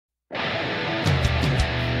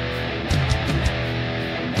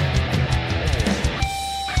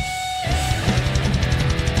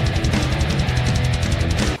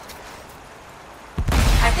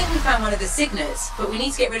down one of the signals, but we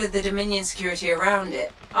need to get rid of the Dominion security around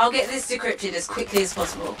it. I'll get this decrypted as quickly as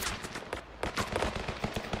possible.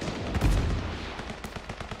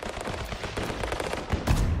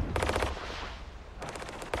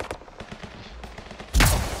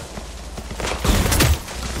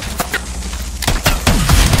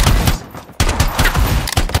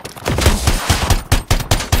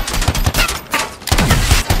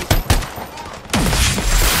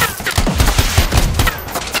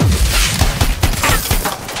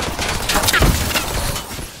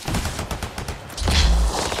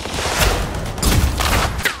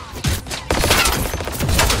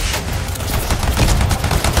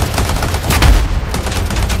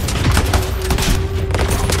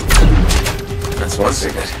 One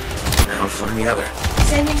signet. Now find the other.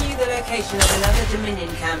 Sending you the location of another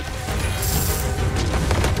Dominion camp.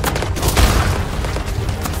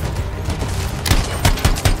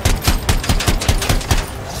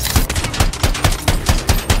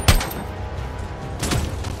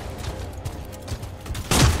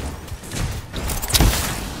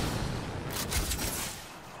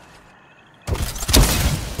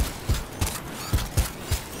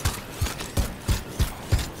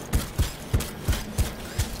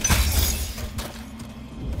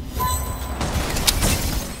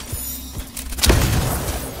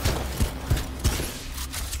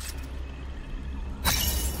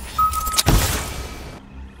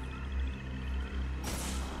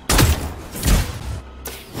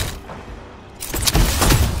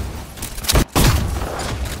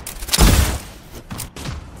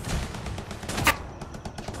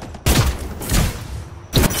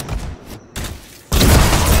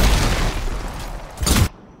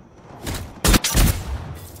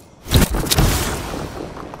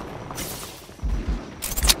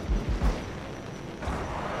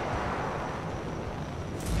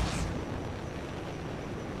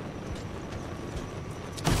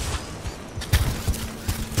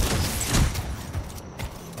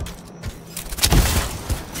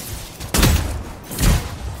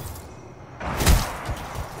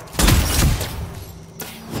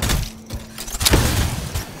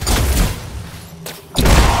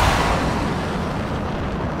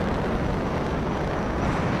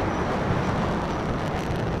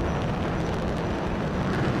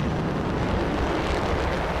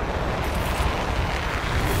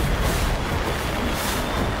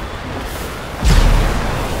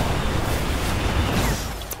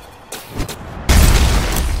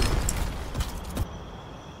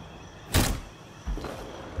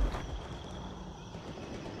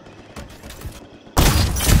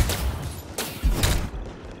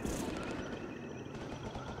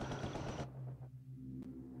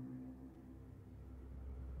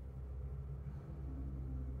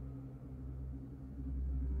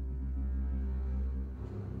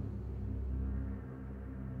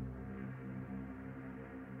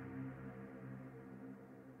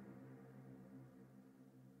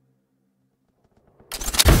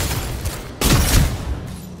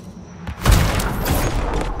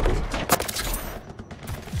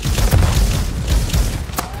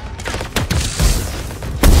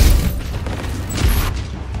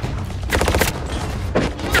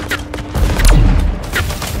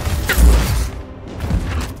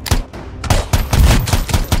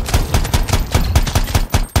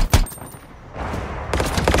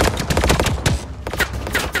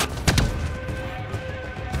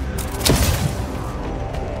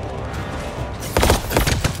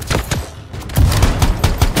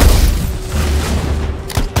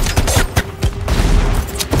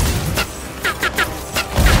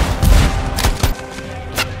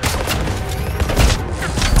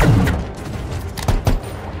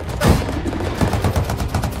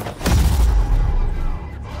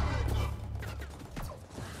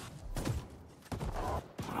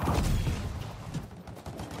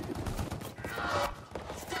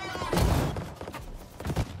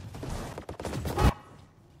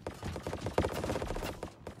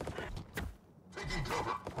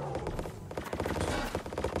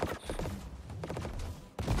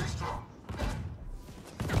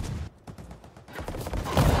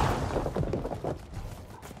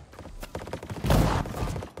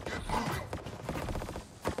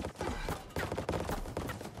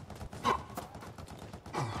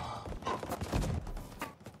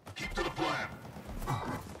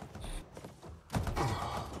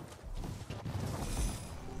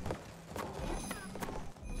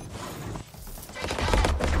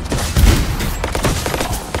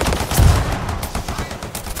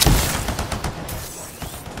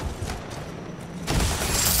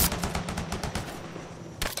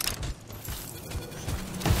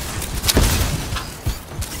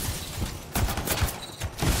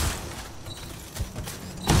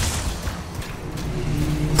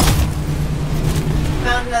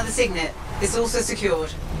 the signet. It's also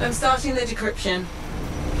secured. I'm starting the decryption.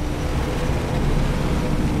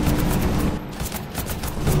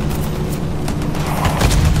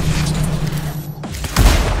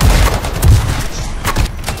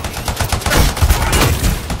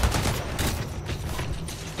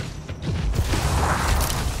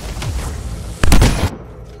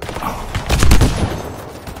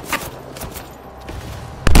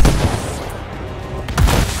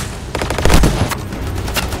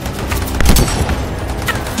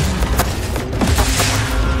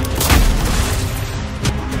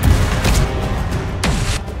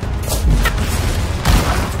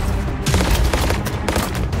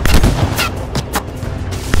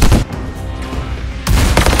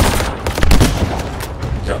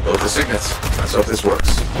 Signets. Let's hope this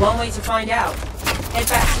works. One way to find out. Head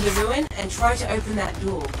back to the ruin and try to open that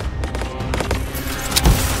door.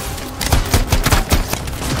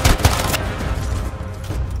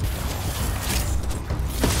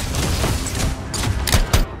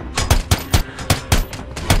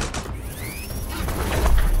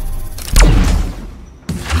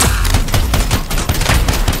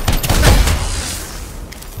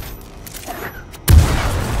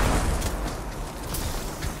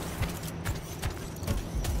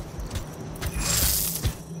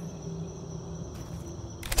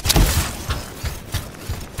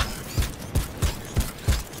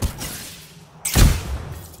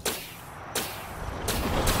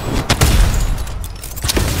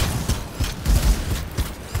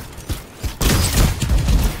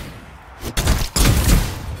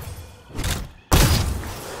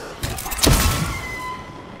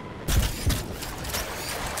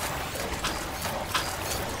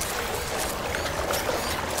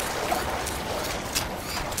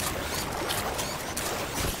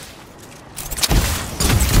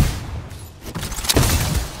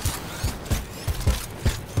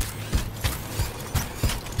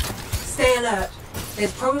 Stay alert.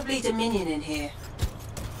 There's probably Dominion in here.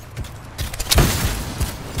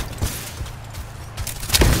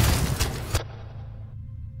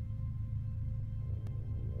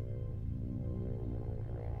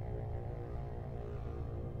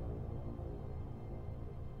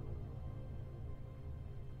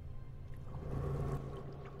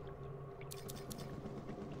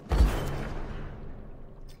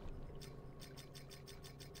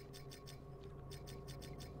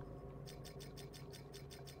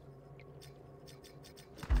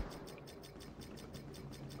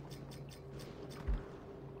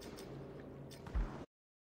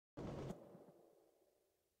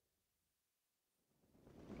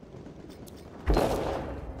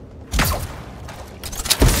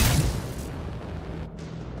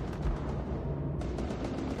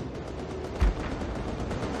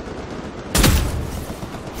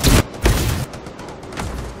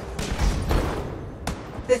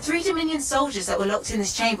 The 3 Dominion soldiers that were locked in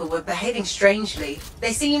this chamber were behaving strangely.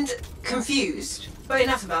 They seemed confused. But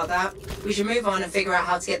enough about that. We should move on and figure out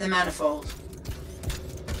how to get the manifold.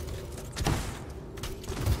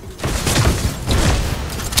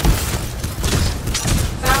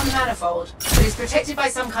 Found the manifold, but it's protected by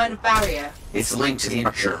some kind of barrier. It's linked to the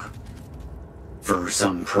structure. For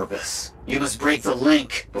some purpose. You must break the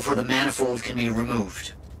link before the manifold can be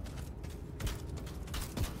removed.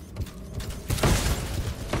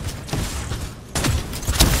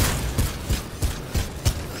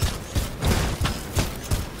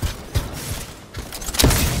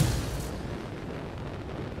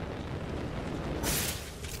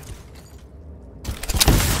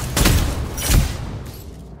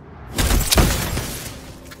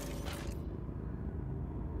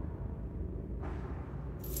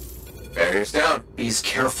 Barriers down. Be as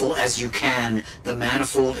careful as you can. The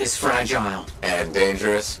manifold is fragile. And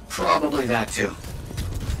dangerous. Probably that too.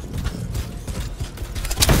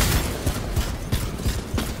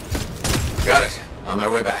 Got it. On my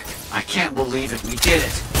way back. I can't believe it. We did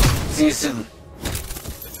it. See you soon.